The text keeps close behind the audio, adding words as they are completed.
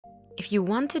If you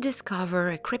want to discover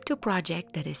a crypto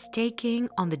project that is taking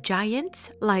on the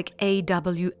giants like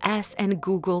AWS and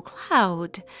Google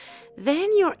Cloud,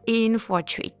 then you're in for a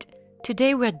treat.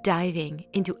 Today we're diving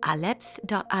into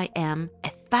Aleph.im,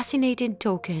 a fascinating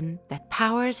token that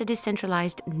powers a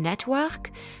decentralized network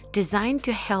designed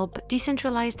to help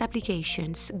decentralized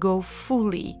applications go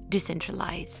fully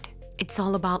decentralized. It's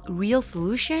all about real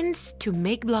solutions to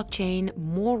make blockchain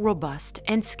more robust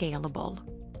and scalable.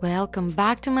 Welcome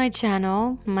back to my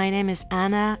channel. My name is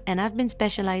Anna and I've been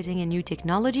specializing in new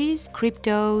technologies,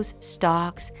 cryptos,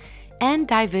 stocks, and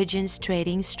divergence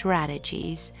trading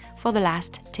strategies for the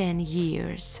last 10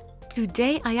 years.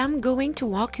 Today I am going to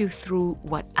walk you through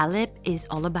what Aleph is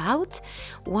all about,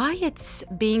 why it's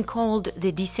being called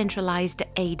the decentralized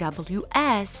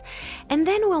AWS, and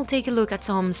then we'll take a look at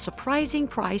some surprising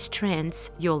price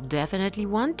trends you'll definitely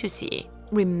want to see.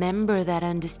 Remember that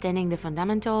understanding the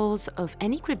fundamentals of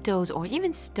any cryptos or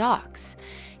even stocks,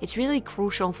 it's really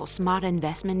crucial for smart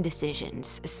investment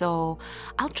decisions. So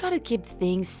I'll try to keep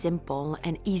things simple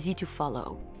and easy to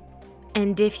follow.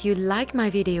 And if you like my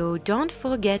video, don't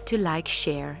forget to like,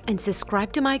 share, and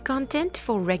subscribe to my content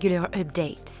for regular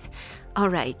updates. All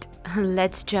right,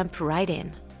 let's jump right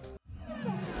in.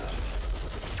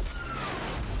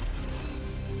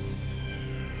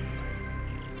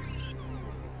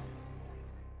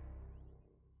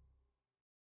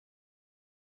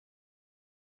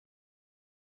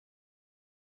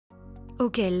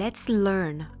 Okay, let's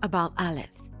learn about Aleph.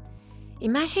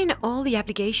 Imagine all the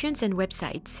applications and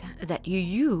websites that you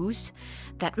use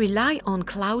that rely on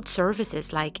cloud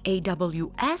services like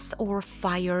AWS or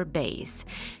Firebase.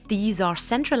 These are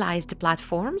centralized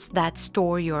platforms that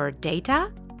store your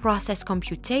data, process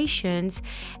computations,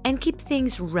 and keep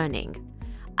things running.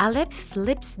 Aleph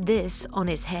flips this on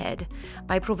its head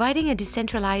by providing a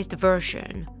decentralized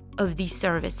version of these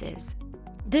services.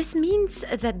 This means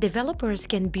that developers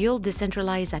can build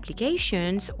decentralized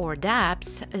applications or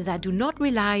dApps that do not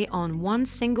rely on one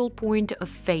single point of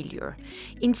failure.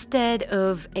 Instead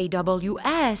of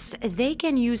AWS, they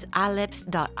can use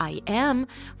Aleph.im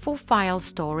for file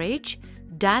storage,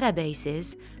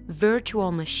 databases,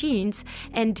 virtual machines,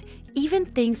 and even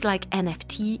things like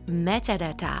NFT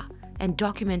metadata and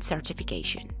document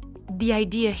certification. The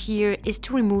idea here is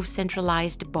to remove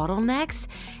centralized bottlenecks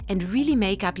and really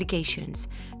make applications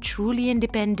truly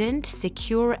independent,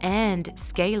 secure, and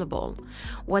scalable.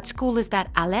 What's cool is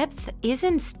that Aleph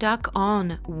isn't stuck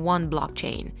on one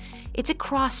blockchain. It's a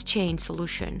cross-chain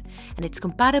solution, and it's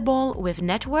compatible with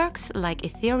networks like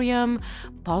Ethereum,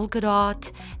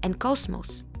 Polkadot, and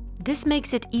Cosmos. This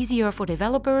makes it easier for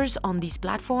developers on these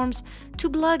platforms to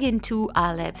plug into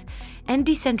Aleph and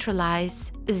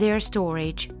decentralize their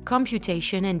storage,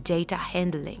 computation, and data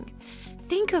handling.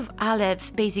 Think of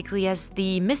Aleph basically as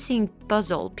the missing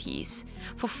puzzle piece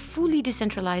for fully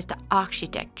decentralized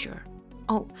architecture.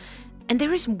 Oh, and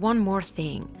there is one more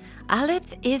thing.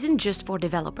 Aleph isn't just for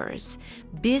developers.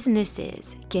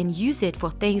 Businesses can use it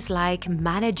for things like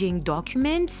managing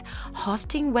documents,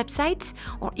 hosting websites,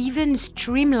 or even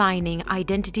streamlining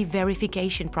identity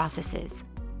verification processes.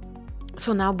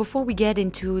 So now, before we get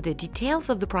into the details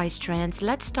of the price trends,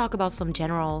 let's talk about some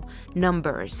general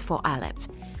numbers for Aleph.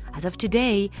 As of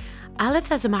today, Aleph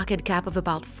has a market cap of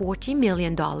about $40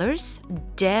 million,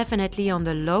 definitely on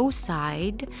the low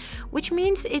side, which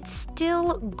means it's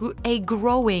still a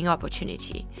growing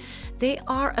opportunity. There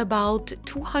are about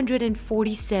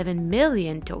 247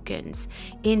 million tokens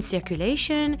in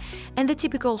circulation, and the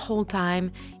typical hold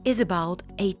time is about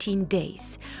 18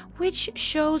 days, which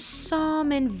shows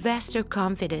some investor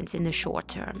confidence in the short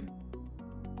term.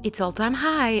 Its all-time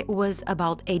high was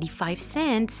about 85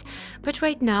 cents, but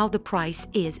right now the price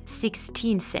is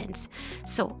 16 cents.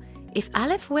 So if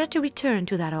Aleph were to return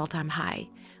to that all-time high,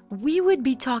 we would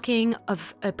be talking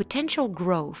of a potential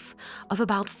growth of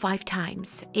about 5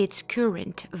 times its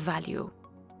current value.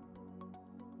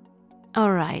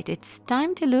 All right, it's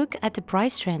time to look at the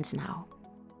price trends now.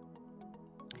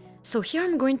 So here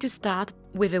I'm going to start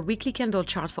with a weekly candle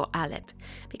chart for Aleph,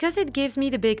 because it gives me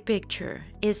the big picture.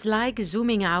 It's like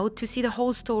zooming out to see the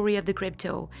whole story of the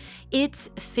crypto. It's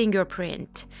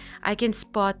fingerprint. I can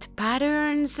spot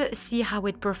patterns, see how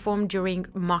it performed during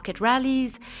market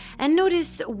rallies, and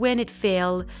notice when it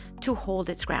failed to hold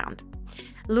its ground.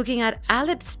 Looking at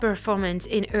Aleph's performance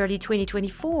in early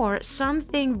 2024,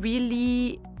 something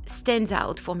really stands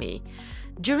out for me.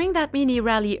 During that mini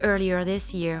rally earlier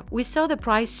this year, we saw the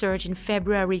price surge in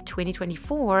February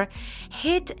 2024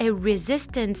 hit a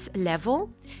resistance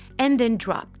level and then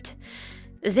dropped.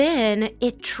 Then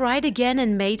it tried again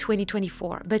in May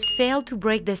 2024, but failed to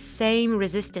break the same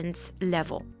resistance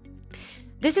level.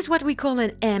 This is what we call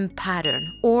an M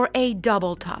pattern or a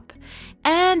double top.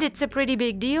 And it's a pretty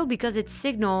big deal because it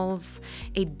signals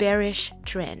a bearish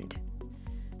trend.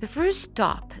 The first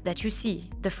top that you see,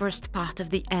 the first part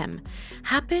of the M,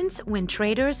 happens when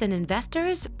traders and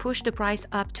investors push the price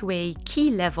up to a key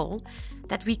level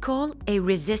that we call a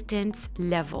resistance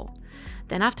level.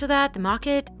 Then after that, the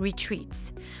market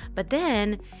retreats. But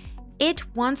then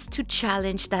it wants to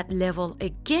challenge that level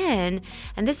again,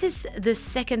 and this is the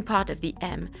second part of the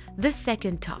M, the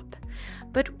second top.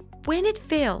 But when it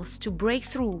fails to break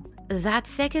through that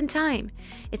second time,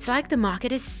 it's like the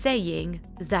market is saying,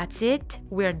 that's it,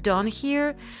 we're done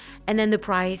here, and then the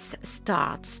price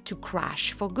starts to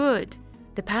crash for good.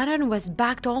 The pattern was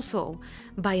backed also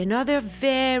by another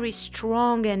very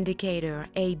strong indicator,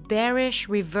 a bearish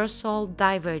reversal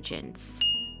divergence.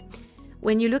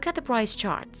 When you look at the price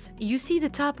charts, you see the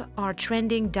top are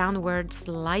trending downward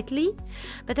slightly,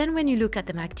 but then when you look at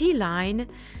the MACD line,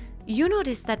 you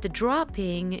notice that the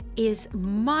dropping is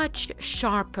much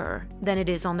sharper than it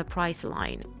is on the price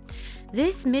line.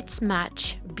 This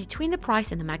mismatch between the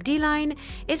price and the MACD line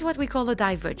is what we call a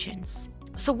divergence.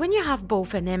 So when you have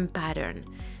both an M pattern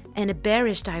and a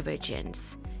bearish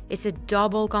divergence, it's a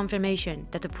double confirmation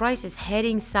that the price is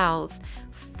heading south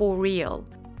for real.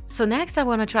 So next I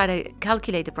want to try to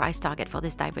calculate the price target for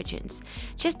this divergence,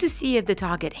 just to see if the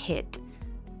target hit.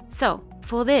 So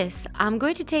for this, I'm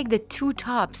going to take the two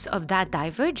tops of that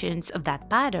divergence, of that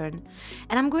pattern,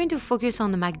 and I'm going to focus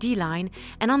on the MACD line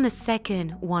and on the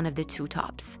second one of the two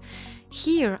tops.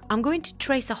 Here, I'm going to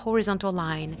trace a horizontal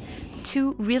line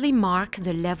to really mark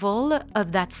the level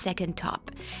of that second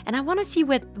top. And I want to see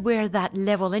where that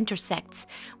level intersects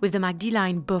with the MACD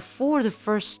line before the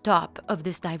first top of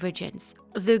this divergence.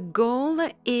 The goal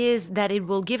is that it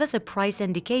will give us a price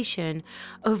indication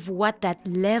of what that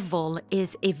level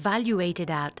is evaluated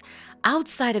at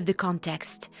outside of the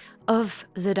context of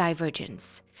the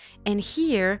divergence. And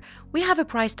here, we have a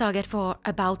price target for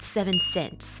about 7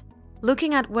 cents.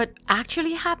 Looking at what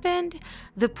actually happened,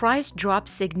 the price dropped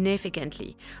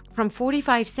significantly, from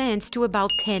 45 cents to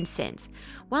about 10 cents.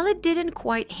 While it didn't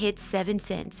quite hit 7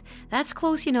 cents, that's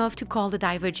close enough to call the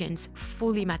divergence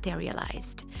fully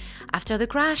materialized. After the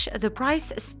crash, the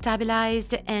price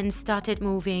stabilized and started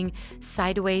moving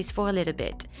sideways for a little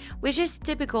bit, which is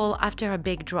typical after a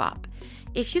big drop.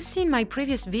 If you've seen my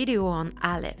previous video on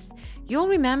Aleph, you'll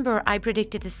remember I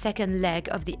predicted the second leg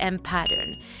of the M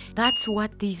pattern. That's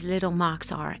what these little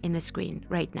marks are in the screen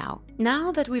right now.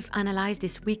 Now that we've analyzed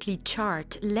this weekly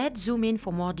chart, let's zoom in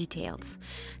for more details.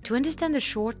 To understand the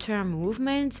short-term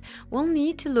movements, we'll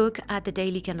need to look at the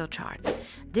daily candle chart.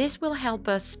 This will help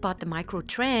us spot the micro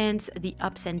trends, the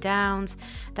ups and downs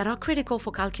that are critical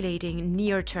for calculating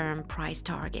near-term price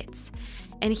targets.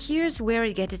 And here's where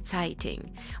it gets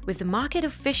exciting. With the market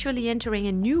officially entering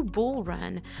a new bull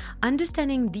run,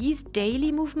 understanding these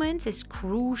daily movements is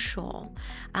crucial.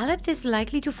 Aleph is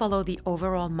likely to follow the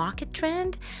overall market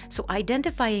trend, so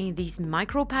identifying these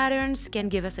micro patterns can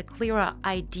give us a clearer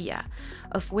idea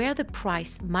of where the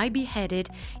price might be headed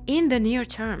in the near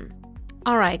term.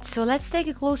 Alright, so let's take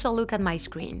a closer look at my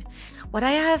screen. What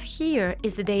I have here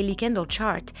is the daily candle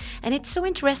chart, and it's so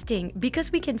interesting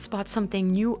because we can spot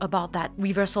something new about that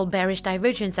reversal bearish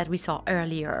divergence that we saw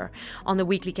earlier on the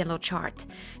weekly candle chart.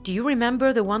 Do you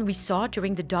remember the one we saw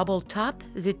during the double top,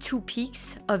 the two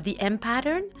peaks of the M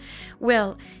pattern?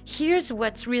 Well, here's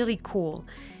what's really cool.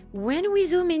 When we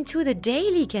zoom into the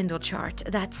daily candle chart,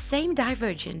 that same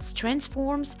divergence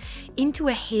transforms into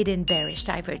a hidden bearish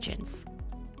divergence.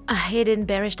 A hidden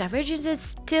bearish divergence is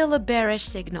still a bearish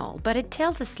signal, but it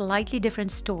tells a slightly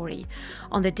different story.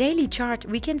 On the daily chart,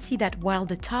 we can see that while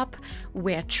the top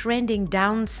were trending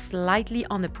down slightly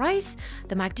on the price,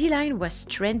 the MACD line was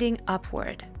trending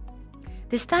upward.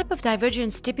 This type of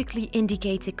divergence typically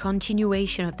indicates a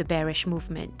continuation of the bearish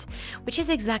movement, which is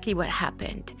exactly what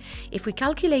happened. If we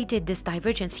calculated this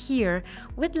divergence here,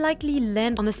 we'd likely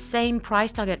land on the same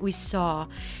price target we saw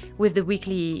with the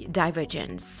weekly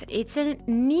divergence. It's a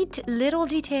neat little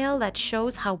detail that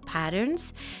shows how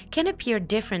patterns can appear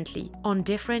differently on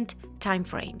different time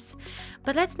frames.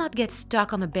 But let's not get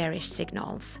stuck on the bearish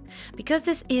signals, because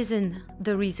this isn't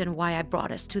the reason why I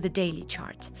brought us to the daily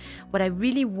chart. What I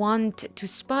really want to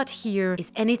spot here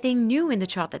is anything new in the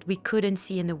chart that we couldn't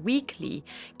see in the weekly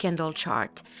candle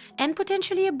chart, and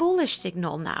potentially a bullish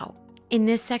signal now. In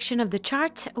this section of the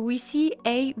chart, we see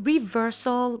a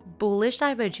reversal bullish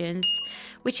divergence,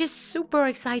 which is super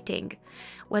exciting.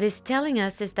 What it's telling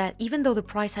us is that even though the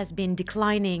price has been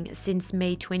declining since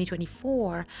May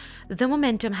 2024, the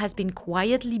momentum has been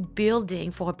quietly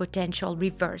building for a potential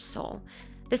reversal.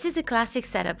 This is a classic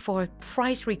setup for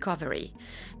price recovery.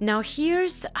 Now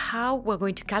here's how we're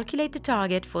going to calculate the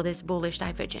target for this bullish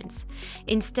divergence.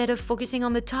 Instead of focusing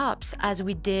on the tops as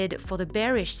we did for the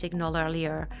bearish signal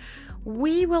earlier,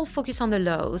 we will focus on the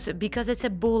lows because it's a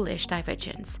bullish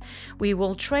divergence. We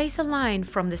will trace a line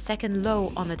from the second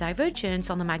low on the divergence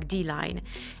on the MACD line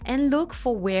and look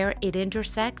for where it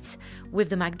intersects with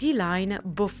the MACD line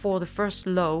before the first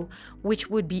low, which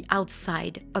would be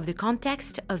outside of the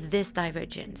context of this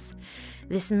divergence.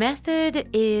 This method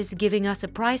is giving us a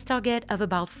price target of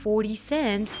about 40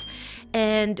 cents,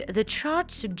 and the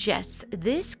chart suggests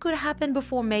this could happen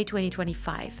before May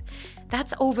 2025.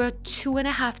 That's over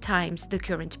 2.5 times the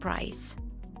current price.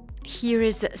 Here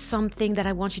is something that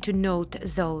I want you to note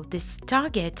though. This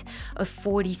target of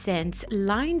 40 cents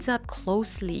lines up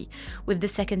closely with the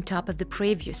second top of the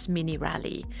previous mini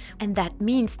rally. And that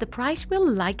means the price will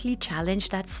likely challenge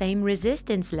that same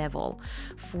resistance level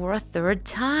for a third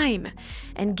time.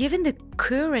 And given the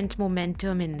current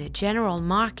momentum in the general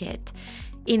market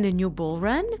in the new bull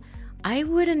run, I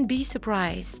wouldn't be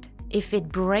surprised if it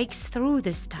breaks through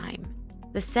this time.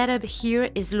 The setup here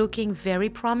is looking very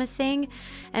promising,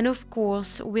 and of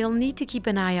course, we'll need to keep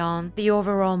an eye on the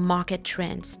overall market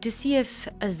trends to see if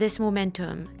this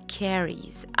momentum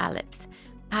carries Aleph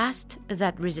past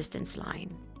that resistance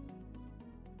line.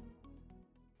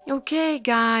 Okay,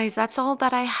 guys, that's all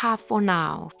that I have for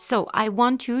now. So I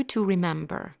want you to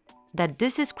remember that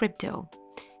this is crypto,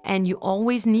 and you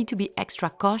always need to be extra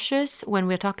cautious when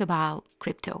we talk about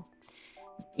crypto.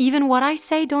 Even what I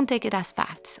say, don't take it as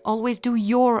facts. Always do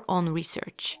your own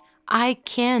research. I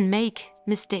can make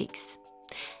mistakes,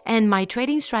 and my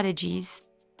trading strategies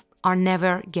are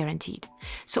never guaranteed.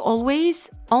 So always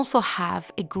also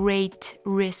have a great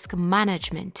risk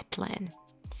management plan.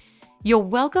 You're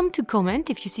welcome to comment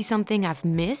if you see something I've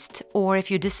missed, or if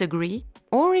you disagree,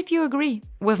 or if you agree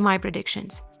with my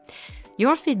predictions.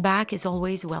 Your feedback is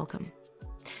always welcome.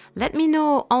 Let me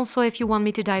know also if you want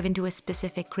me to dive into a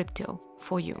specific crypto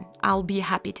for you. I'll be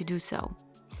happy to do so.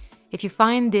 If you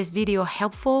find this video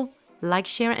helpful, like,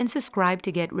 share, and subscribe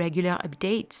to get regular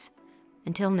updates.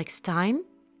 Until next time,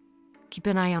 keep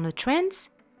an eye on the trends,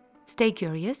 stay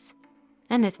curious,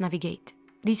 and let's navigate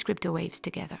these crypto waves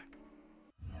together.